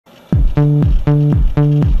Here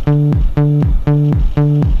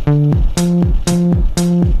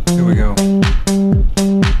we go.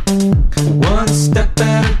 One step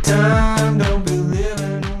at a time, don't be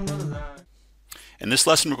living on the line. In this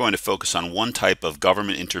lesson, we're going to focus on one type of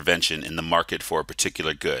government intervention in the market for a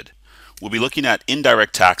particular good. We'll be looking at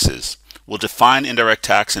indirect taxes. We'll define indirect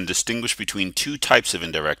tax and distinguish between two types of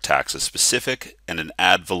indirect tax, a specific and an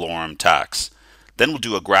ad valorem tax. Then we'll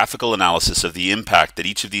do a graphical analysis of the impact that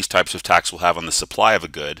each of these types of tax will have on the supply of a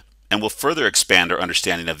good, and we'll further expand our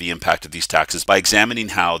understanding of the impact of these taxes by examining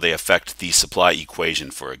how they affect the supply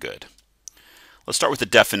equation for a good. Let's start with the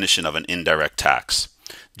definition of an indirect tax.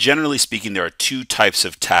 Generally speaking, there are two types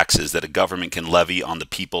of taxes that a government can levy on the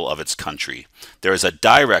people of its country. There is a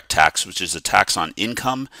direct tax, which is a tax on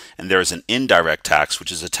income, and there is an indirect tax,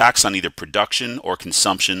 which is a tax on either production or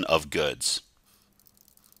consumption of goods.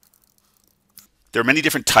 There are many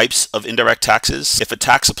different types of indirect taxes. If a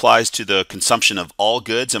tax applies to the consumption of all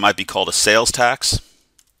goods, it might be called a sales tax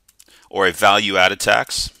or a value-added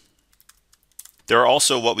tax. There are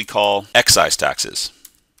also what we call excise taxes,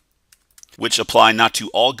 which apply not to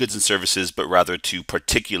all goods and services, but rather to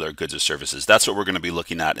particular goods or services. That's what we're going to be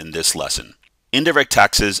looking at in this lesson. Indirect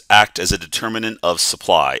taxes act as a determinant of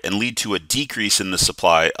supply and lead to a decrease in the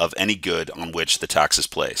supply of any good on which the tax is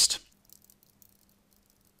placed.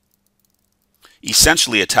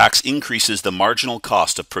 Essentially, a tax increases the marginal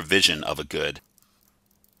cost of provision of a good.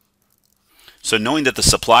 So knowing that the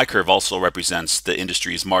supply curve also represents the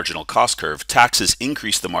industry's marginal cost curve, taxes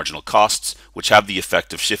increase the marginal costs, which have the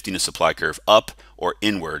effect of shifting the supply curve up or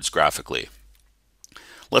inwards graphically.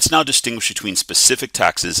 Let's now distinguish between specific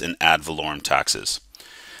taxes and ad valorem taxes.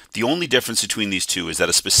 The only difference between these two is that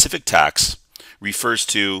a specific tax refers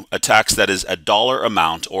to a tax that is a dollar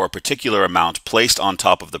amount or a particular amount placed on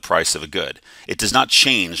top of the price of a good. It does not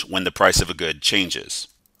change when the price of a good changes.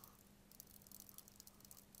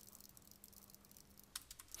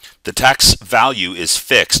 The tax value is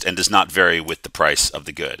fixed and does not vary with the price of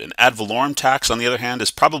the good. An ad valorem tax, on the other hand, is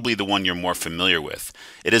probably the one you're more familiar with.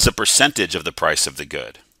 It is a percentage of the price of the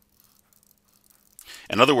good.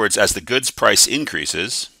 In other words, as the goods price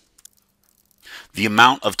increases, the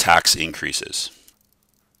amount of tax increases.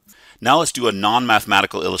 Now let's do a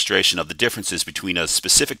non-mathematical illustration of the differences between a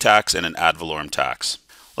specific tax and an ad valorem tax.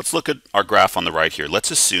 Let's look at our graph on the right here.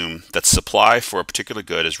 Let's assume that supply for a particular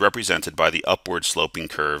good is represented by the upward sloping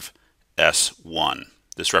curve S1.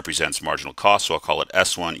 This represents marginal cost, so I'll call it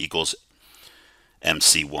S1 equals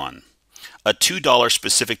MC1. A $2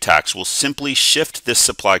 specific tax will simply shift this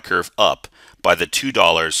supply curve up by the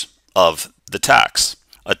 $2 of the tax.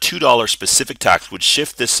 A $2 specific tax would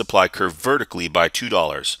shift this supply curve vertically by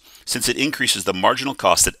 $2, since it increases the marginal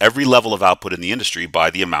cost at every level of output in the industry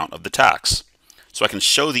by the amount of the tax. So I can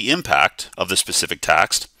show the impact of the specific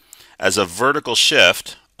tax as a vertical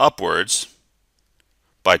shift upwards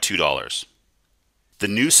by $2. The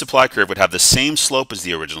new supply curve would have the same slope as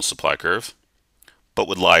the original supply curve, but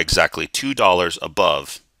would lie exactly $2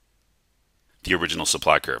 above the original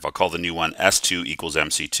supply curve. I'll call the new one S2 equals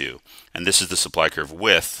MC2. And this is the supply curve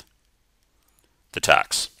with the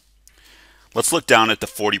tax. Let's look down at the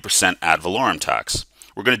 40% ad valorem tax.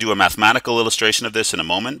 We're going to do a mathematical illustration of this in a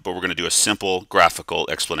moment, but we're going to do a simple graphical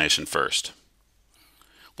explanation first.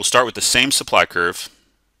 We'll start with the same supply curve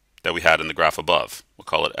that we had in the graph above. We'll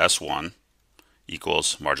call it S1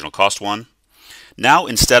 equals marginal cost 1. Now,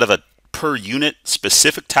 instead of a per unit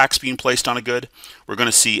specific tax being placed on a good, we're going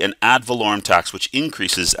to see an ad valorem tax which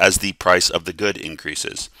increases as the price of the good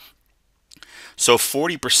increases. So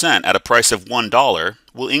 40% at a price of $1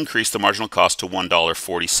 will increase the marginal cost to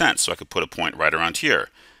 $1.40. So I could put a point right around here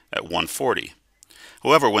at 140.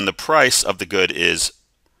 However, when the price of the good is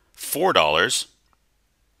 $4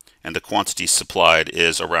 and the quantity supplied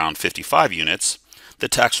is around 55 units, the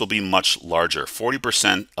tax will be much larger.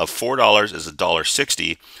 40% of $4 is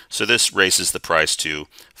 $1.60, so this raises the price to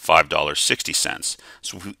 $5.60.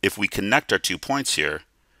 So if we connect our 2 points here,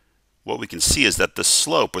 what we can see is that the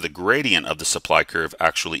slope or the gradient of the supply curve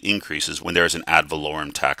actually increases when there is an ad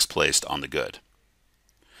valorem tax placed on the good.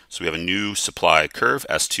 So we have a new supply curve,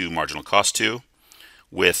 S2 marginal cost 2,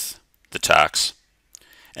 with the tax.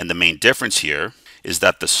 And the main difference here is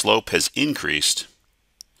that the slope has increased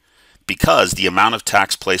because the amount of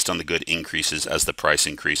tax placed on the good increases as the price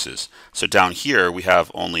increases. So down here we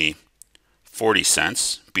have only 40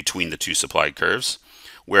 cents between the two supply curves,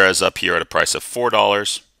 whereas up here at a price of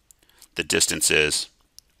 $4, the distance is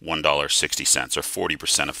 $1.60, or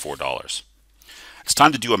 40% of $4. It's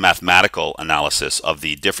time to do a mathematical analysis of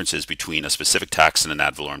the differences between a specific tax and an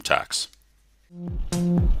ad valorem tax.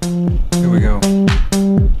 Here we go.